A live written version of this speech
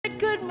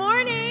Good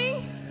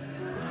morning.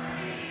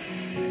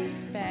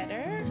 It's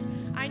better.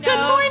 I know.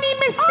 Good morning,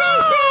 Miss Stacey.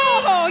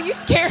 Oh, you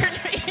scared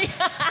me.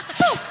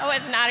 I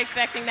was not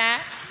expecting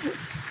that.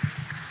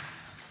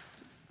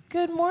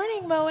 Good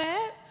morning,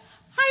 Moette.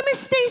 Hi, Miss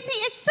Stacey.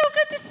 It's so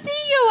good to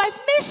see you. I've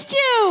missed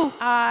you.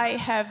 I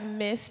have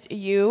missed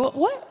you.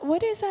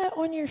 What is that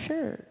on your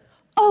shirt?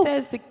 Oh. It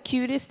says the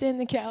cutest in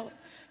the galaxy.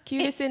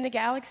 Cutest in the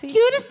galaxy?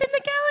 Cutest in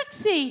the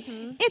galaxy.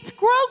 Mm-hmm. It's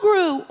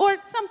Grogu, or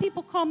some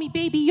people call me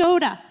Baby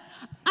Yoda.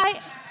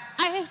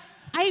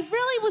 I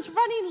really was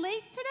running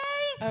late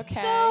today.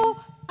 Okay. So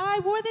I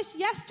wore this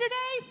yesterday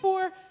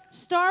for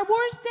Star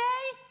Wars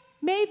Day.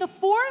 May the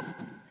 4th.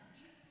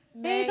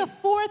 May the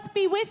 4th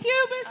be with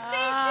you, Miss Stacey.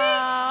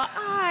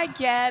 I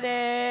get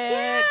it.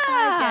 Yeah.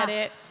 I get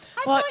it.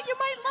 I thought you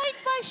might like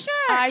my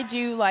shirt. I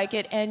do like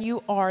it, and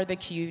you are the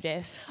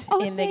cutest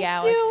in the thank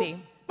galaxy. You.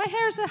 My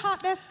hair's a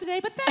hot mess today,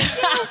 but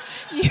thank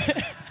you.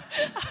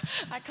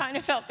 I kind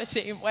of felt the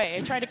same way. I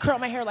tried to curl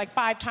my hair like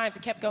 5 times.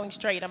 It kept going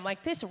straight. I'm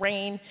like, this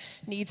rain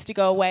needs to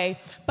go away.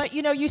 But,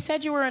 you know, you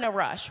said you were in a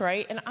rush,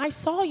 right? And I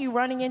saw you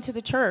running into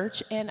the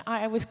church, and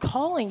I was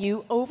calling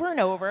you over and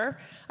over.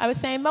 I was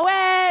saying,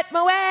 Moette,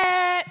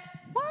 Moette.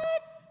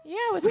 What? Yeah,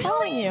 I was really?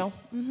 calling you.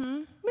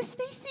 Mm-hmm. Miss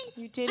Stacey.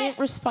 You didn't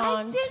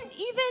respond. I didn't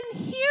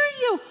even hear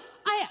you.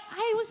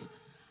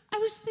 I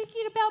was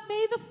thinking about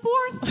May the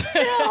 4th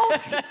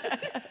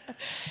still.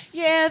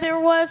 Yeah, there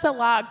was a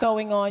lot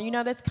going on. You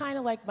know, that's kind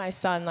of like my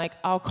son. Like,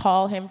 I'll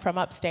call him from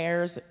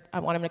upstairs. I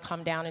want him to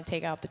come down and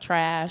take out the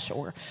trash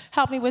or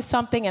help me with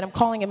something, and I'm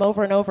calling him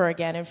over and over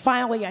again. And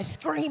finally, I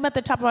scream at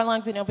the top of my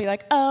lungs, and he'll be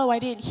like, oh, I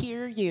didn't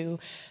hear you.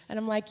 And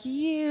I'm like,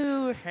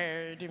 you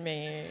heard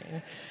me.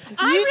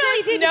 You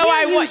just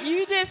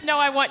know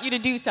I want you to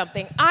do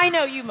something. I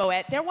know you,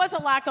 Moette. There was a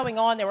lot going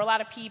on. There were a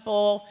lot of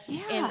people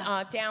in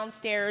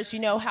downstairs. You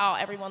know how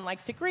everyone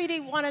likes to greet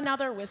one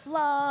another with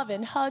love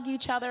and hug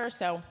each other.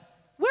 So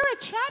we're a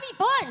chatty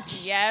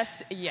bunch.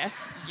 Yes,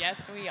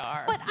 we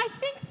are. But I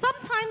think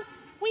sometimes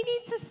we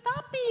need to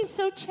stop being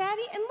so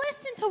chatty and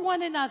listen to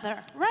one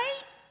another,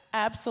 right?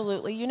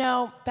 Absolutely. You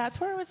know, that's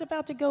where I was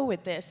about to go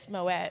with this,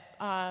 Moette.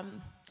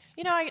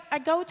 You know, I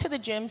go to the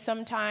gym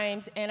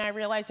sometimes, and I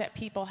realize that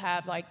people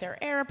have, like, their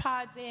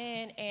AirPods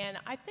in, and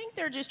I think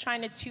they're just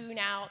trying to tune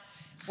out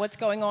what's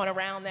going on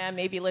around them,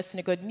 maybe listen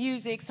to good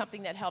music,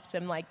 something that helps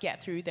them, like,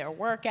 get through their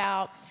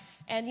workout.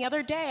 And the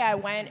other day, I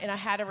went and I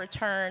had to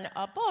return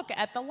a book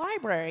at the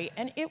library,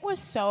 and it was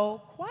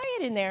so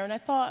quiet in there, and I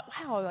thought,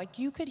 wow, like,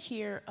 you could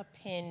hear a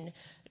pin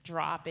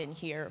drop in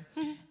here.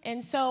 Mm-hmm.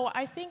 And so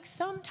I think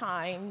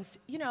sometimes,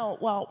 you know,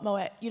 well,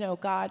 Moette, you know,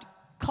 God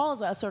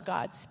calls us or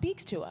God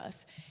speaks to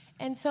us.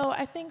 And so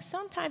I think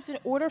sometimes in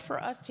order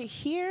for us to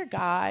hear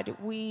God,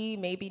 we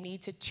maybe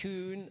need to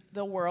tune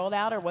the world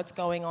out or what's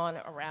going on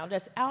around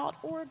us out,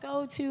 or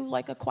go to,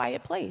 like, a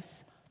quiet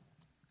place.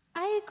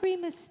 I agree,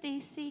 Miss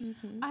Stacey.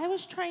 Mm-hmm. I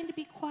was trying to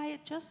be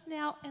quiet just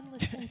now and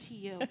listen to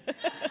you.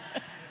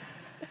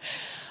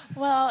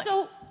 Well,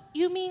 so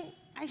you mean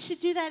I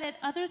should do that at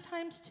other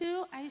times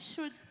too? I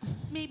should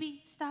maybe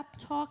stop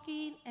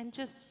talking and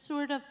just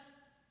sort of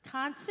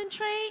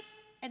concentrate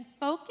and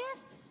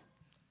focus?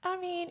 I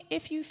mean,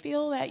 if you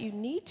feel that you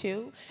need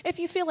to, if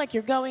you feel like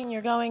you're going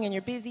and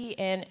you're busy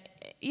and,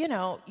 you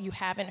know, you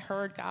haven't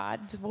heard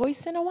God's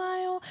voice in a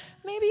while,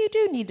 maybe you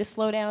do need to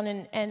slow down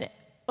and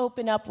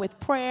open up with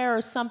prayer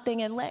or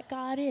something and let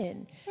God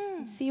in.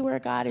 See where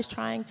God is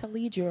trying to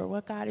lead you or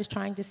what God is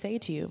trying to say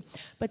to you.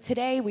 But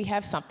today we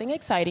have something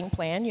exciting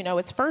planned. You know,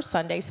 it's first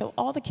Sunday, so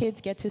all the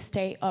kids get to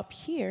stay up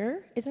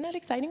here. Isn't that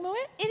exciting,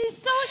 Moette? It is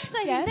so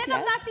exciting. Yes,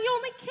 I'm not the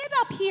only kid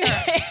up here.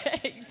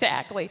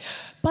 Exactly.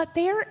 But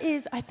there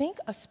is, I think,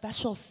 a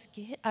special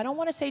skit. I don't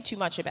want to say too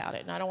much about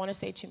it, and I don't want to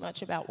say too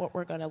much about what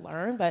we're going to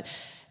learn, but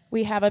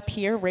we have up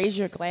here, Raise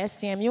Your Glass,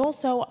 Samuel.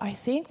 So I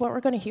think what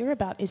we're going to hear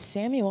about is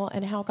Samuel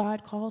and how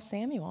God calls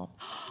Samuel.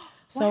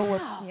 So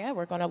wow.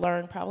 we're going to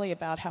learn probably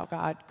about how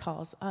God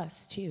calls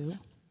us too.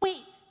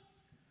 Wait,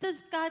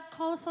 does God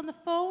call us on the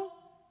phone?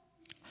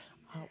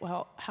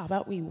 Well, how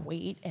about we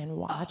wait and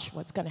watch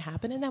what's going to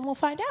happen, and then we'll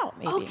find out,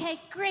 maybe. Okay,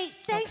 great.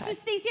 Thanks, Miss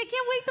Stacey. I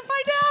can't wait to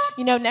find out.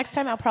 You know, next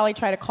time I'll probably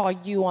try to call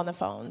you on the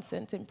phone,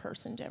 since in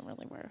person didn't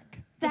really work.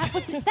 That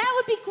would be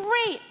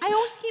great. I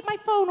always keep my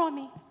phone on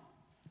me.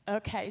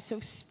 Okay, so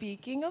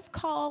speaking of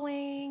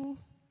calling,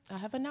 I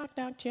have a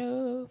knock-knock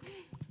joke.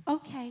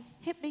 Okay,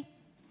 hit me.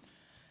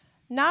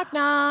 Knock,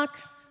 knock.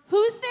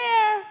 Who's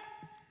there?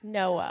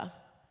 Noah.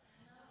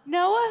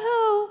 Noah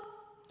who?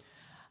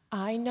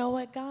 I know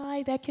a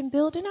guy that can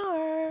build an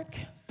ark.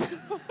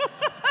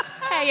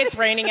 Hey, it's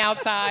raining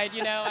outside,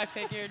 you know, I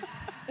figured.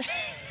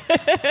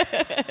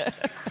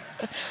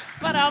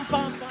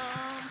 Ba-dum-bum-bum.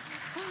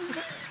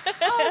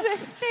 Oh,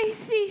 Miss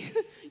Stacey,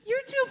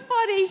 you're too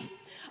funny.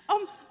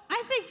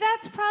 I think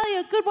that's probably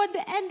a good one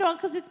to end on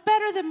because it's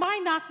better than my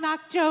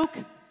knock-knock joke.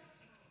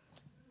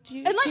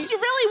 Unless you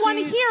really want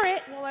to hear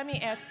it. Well, let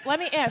me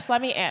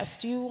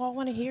ask. Do you all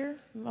want to hear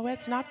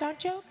Moette's knock-knock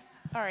joke?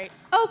 All right.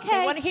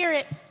 Okay. I want to hear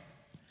it.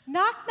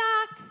 Knock,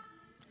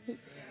 knock.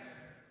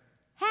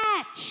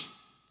 Hatch.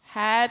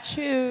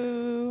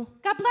 Hachu.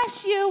 God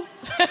bless you.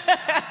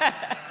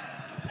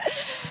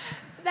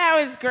 That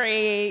was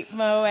great,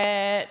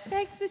 Moette.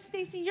 Thanks, Miss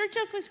Stacey. Your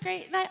joke was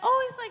great. And I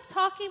always like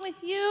talking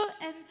with you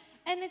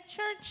and at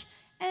church.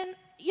 And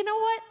you know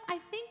what? I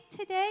think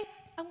today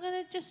I'm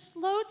going to just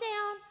slow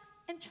down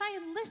and try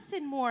and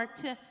listen more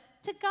to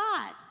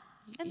God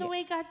and the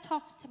way God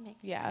talks to me.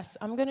 Yes,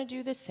 I'm going to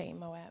do the same,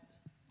 Moette.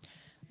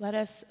 Let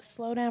us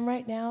slow down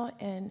right now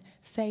and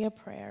say a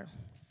prayer.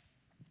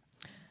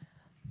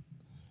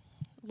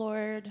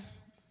 Lord,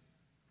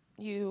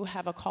 you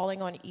have a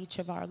calling on each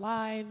of our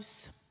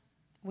lives.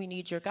 We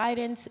need your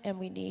guidance and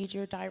we need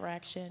your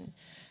direction.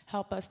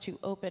 Help us to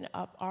open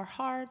up our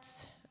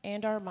hearts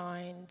and our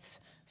minds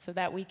so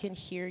that we can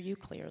hear you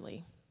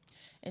clearly.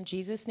 In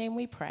Jesus' name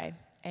we pray.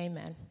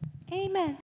 Amen. Amen.